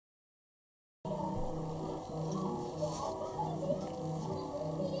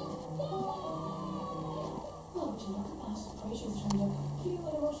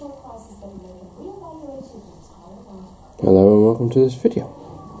Hello and welcome to this video.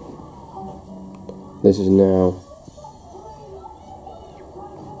 This is now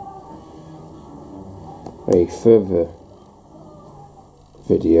a further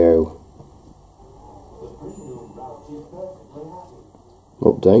video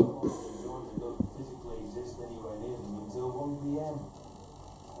update.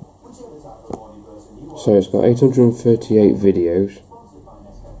 So it's got 838 videos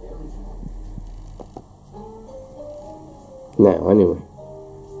now, anyway.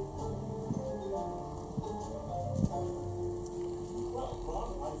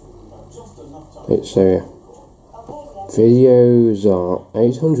 So videos are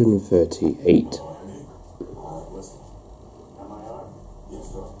 838.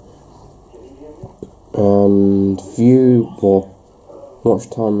 And watch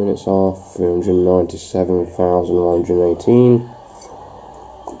time minutes are 397,118.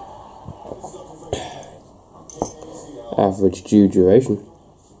 Average view duration.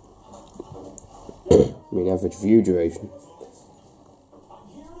 Average view duration.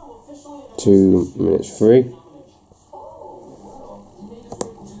 2 minutes 3.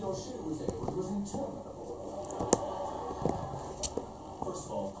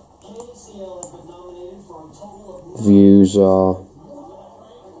 Views are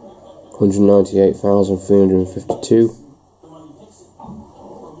 198,352.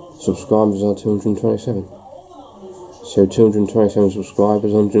 Subscribers are 227. So 227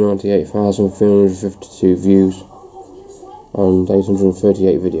 subscribers, 198,352 views, and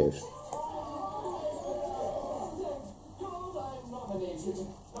 838 videos.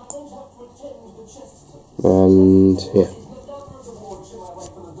 And yeah.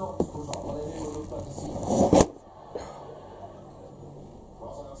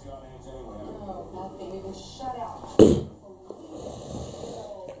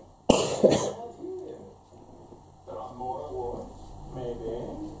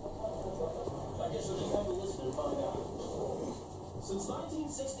 Since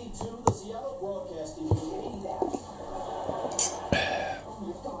 1962, the Seattle Broadcasting Union.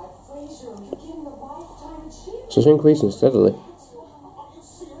 So it's increasing steadily.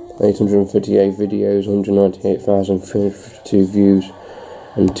 838 videos, 198,352 views,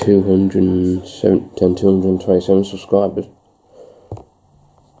 and 227 subscribers.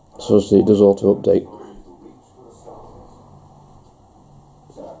 So it does auto update.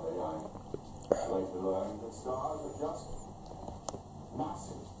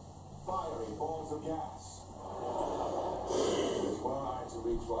 Massive, fiery balls of gas. If one eye to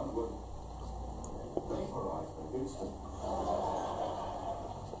reach one would vaporize the instant.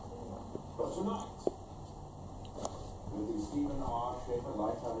 But tonight, with the Stephen R. Schaefer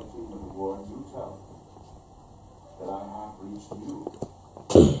Lifetime Achievement Award, you tell that I have reached you.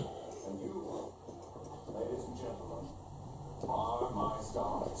 And you, ladies and gentlemen, are my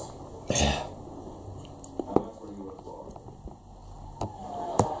stars. And that's where you applaud.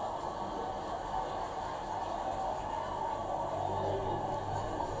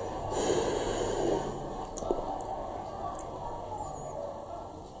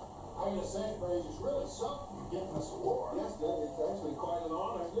 It's really something getting this award. Yes, it's actually quite an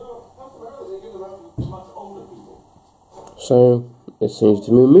honor. You know, customarily they give it out to much older people. So it seems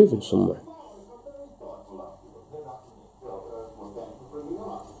to be moving somewhere.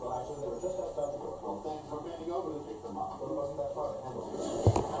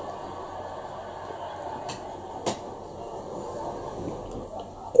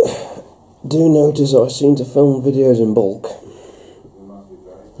 Do notice I seem to film videos in bulk.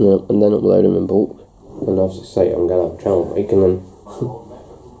 Yeah, and then upload them in bulk. And obviously say I'm going to have a channel break, and then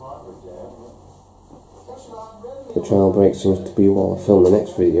the channel break seems to be while I film the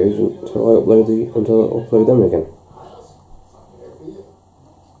next videos until I upload them again.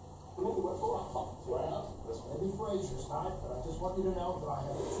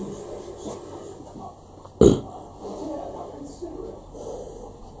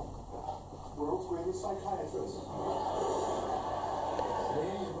 World's greatest psychiatrist.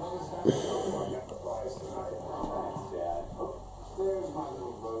 There's my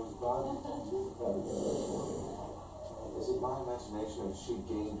little rosebud. Is it my imagination or she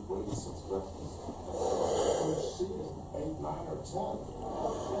gained weight since breakfast? She is 8, 9, or 10.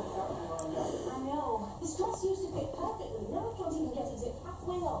 I know. This dress used to fit perfectly. Now I can't even get it zipped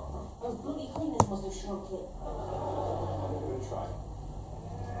halfway up. Those bloody cleaners must have shrunk it. Good try.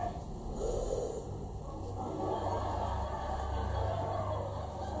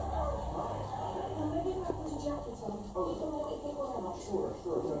 Sure.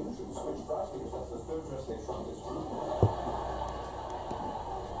 No, you shouldn't switch dress because that's the third dress they shrunk this week.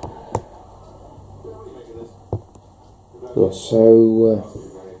 Yeah, so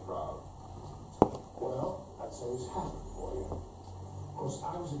Very proud. Well, I'd say it's happy for you. Of course,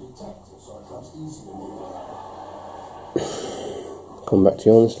 I was a detective, so it comes easy to me. come back to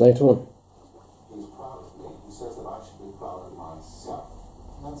you on this later on. He's proud of me. He says that I should be proud of myself.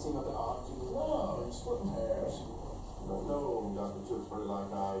 Not seem a bit odd to you? No, he's splitting hairs. But no, Dr. Tewksbury,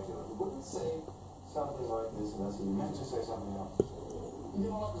 like I do. He wouldn't say something like this unless he meant to say something else. You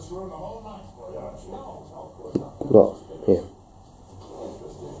don't let this ruin the whole night for you, aren't you? No, of course not. Well, yeah.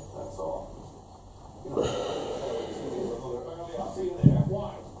 Interesting, that's all. I'll see you there.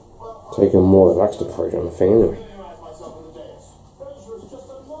 Why? Well, Take a more relaxed approach on the thing anyway. familiarize myself with the dance. Fraser is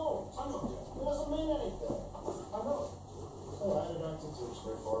just a note. I know that. It doesn't mean anything. I know. Oh, I had it back to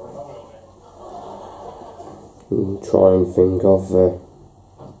Tewksbury for me. I will, man. Try and think of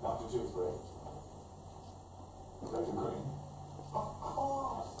Dr. Tewksbury. Dr. Green.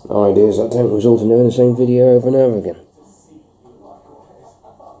 ideas that don't result in doing the same video over and over again.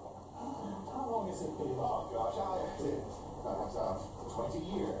 How long has it been? Oh, gosh, perhaps 20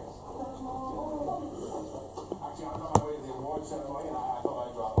 years. Actually, I'm on my way to the award ceremony, and I thought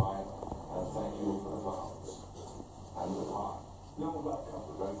I'd drop by and thank you for the flowers. And the car. You're welcome.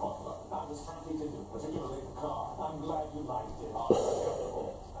 We're very thoughtful of it. I was happy to do, particularly the car. I'm glad you liked it. Oh, that's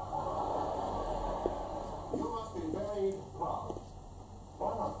wonderful. You must be very proud.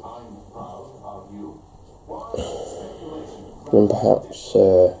 Why not? I'm proud of you. Why speculation? And perhaps We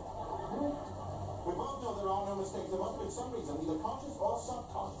both know there are no mistakes. There must be some reason, either conscious or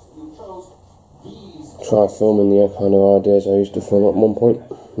subconscious, you chose these. try filming the kind of ideas I used to film at one point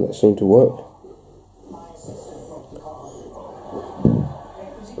that seemed to work. My assistant broke the car.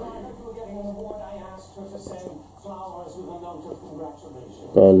 Chrissy, when I heard you were getting an award, I asked her to send flowers with a note of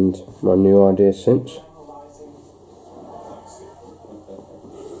congratulations. And my new ideas since. Analyzing.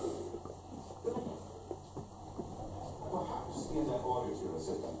 Perhaps in that order to your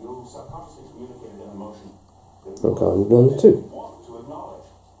assistant, you subconsciously communicated an emotion that you Okay, I'm done too. want to acknowledge.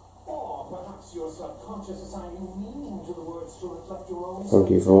 Or perhaps your subconscious assigning meaning to the words to reflect your own. Thank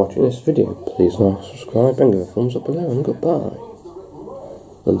you for watching this video. Please like, subscribe and give a thumbs up below and goodbye.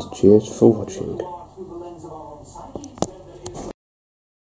 And cheers for watching.